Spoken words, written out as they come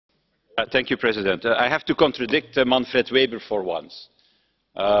Thank you, President. I have to contradict Manfred Weber for once.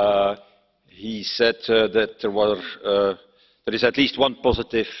 He said that there is at least one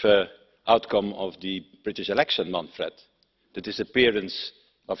positive outcome of the British election, Manfred, the disappearance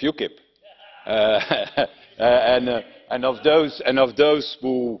of UKIP. And of those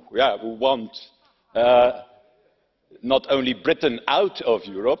who want not only Britain out of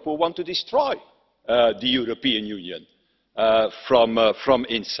Europe, who want to destroy the European Union from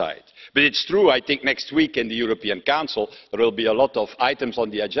inside. But it's true, I think next week in the European Council there will be a lot of items on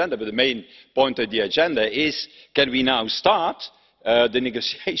the agenda, but the main point of the agenda is, can we now start the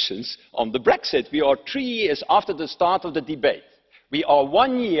negotiations on the Brexit? We are 3 years after the start of the debate. We are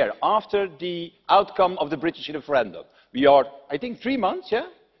 1 year after the outcome of the British referendum. We are, I think, 3 months, yeah?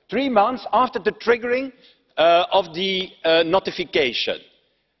 3 months after the triggering of the notification.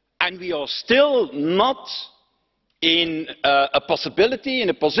 And we are still not in a possibility, in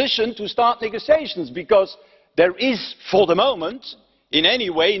a position to start negotiations, because there is, for the moment, in any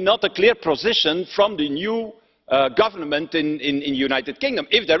way, not a clear position from the new government in the United Kingdom.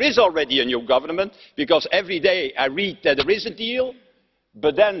 If there is already a new government, because every day I read that there is a deal,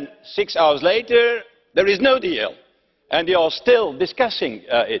 but then 6 hours later, there is no deal. And they are still discussing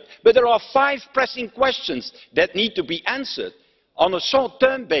it. But there are 5 pressing questions that need to be answered on a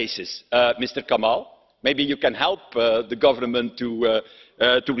short-term basis, Mr. Kamal. Maybe you can help the government to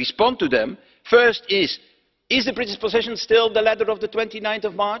respond to them. First is the British position still the letter of the 29th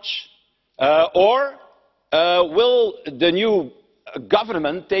of March? Or will the new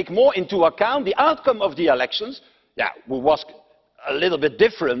government take more into account the outcome of the elections, which was a little bit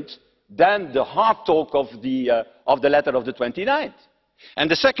different than the hard talk of the letter of the 29th? And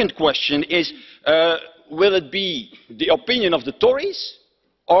the second question is, will it be the opinion of the Tories,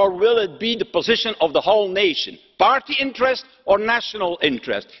 or will it be the position of the whole nation? Party interest or national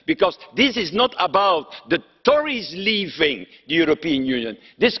interest? Because this is not about the Tories leaving the European Union.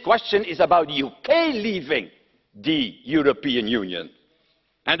 This question is about the UK leaving the European Union.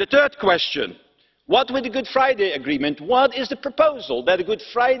 And the third question, what with the Good Friday Agreement? What is the proposal? That a Good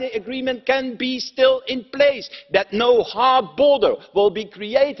Friday Agreement can be still in place, that no hard border will be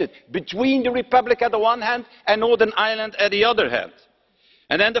created between the Republic on the one hand and Northern Ireland on the other hand.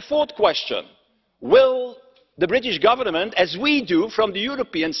 And then the fourth question, will the British government, as we do from the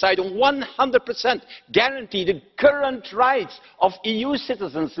European side, 100% guarantee the current rights of EU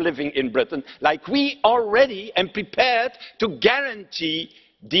citizens living in Britain, like we are ready and prepared to guarantee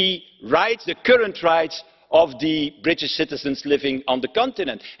the rights, the current rights of the British citizens living on the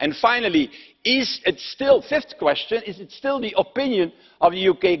continent? And finally, is it still, fifth question, is it still the opinion of the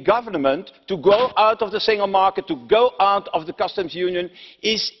UK government to go out of the single market, to go out of the customs union?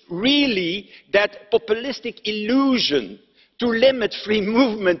 Is really that populistic illusion to limit free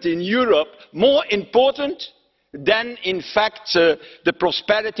movement in Europe more important than, in fact, the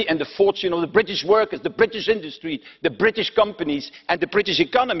prosperity and the fortune of the British workers, the British industry, the British companies and the British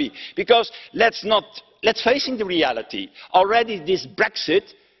economy? Because let's face the reality. Already this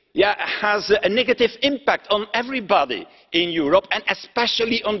Brexit has a negative impact on everybody in Europe, and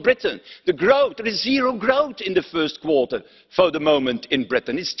especially on Britain. The growth, there is zero growth in the first quarter for the moment in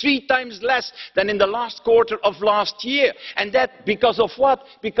Britain. It's 3 times less than in the last quarter of last year. And that because of what?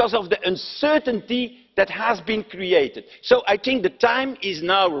 Because of the uncertainty that has been created. So I think the time is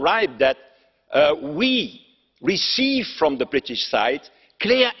now ripe that we receive from the British side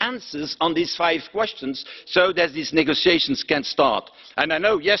clear answers on these 5 questions so that these negotiations can start. And I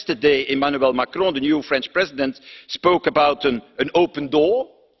know yesterday Emmanuel Macron, the new French president, spoke about an open door.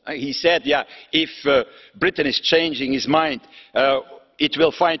 He said, if Britain is changing his mind, it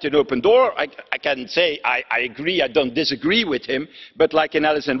will find an open door. I can say I agree, I don't disagree with him, but like in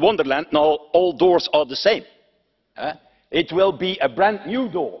Alice in Wonderland, no, all doors are the same. It will be a brand new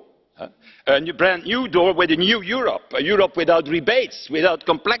door. A brand new door with a new Europe, a Europe without rebates, without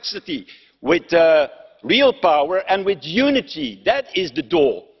complexity, with real power and with unity. That is the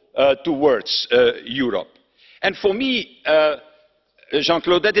door towards Europe. And for me,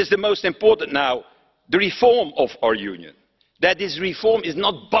 Jean-Claude, that is the most important now, the reform of our union. That this reform is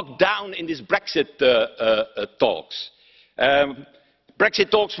not bogged down in these Brexit talks.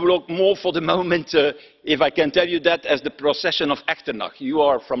 Brexit talks will look more for the moment, if I can tell you that, as the procession of Echternach. You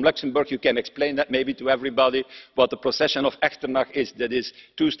are from Luxembourg, you can explain that maybe to everybody, what the procession of Echternach is. That is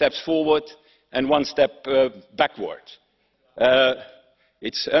 2 steps forward and 1 step backward.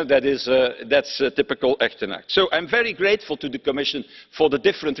 That's typical Echternach. So I'm very grateful to the Commission for the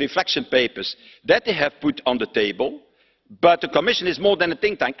different reflection papers that they have put on the table. But the Commission is more than a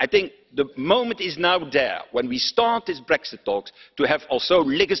think tank. I think the moment is now there, when we start these Brexit talks, to have also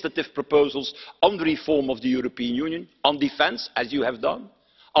legislative proposals on the reform of the European Union, on defence, as you have done,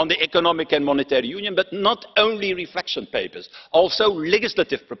 on the economic and monetary union, but not only reflection papers, also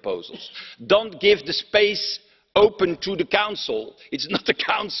legislative proposals. Don't give the space open to the Council. It's not the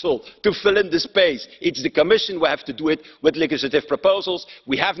Council to fill in the space. It's the Commission who have to do it with legislative proposals.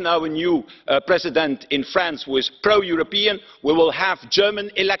 We have now a new president in France who is pro-European. We will have German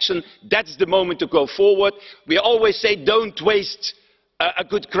election. That's the moment to go forward. We always say don't waste a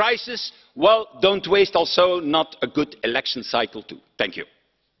good crisis. Well, don't waste also not a good election cycle too. Thank you.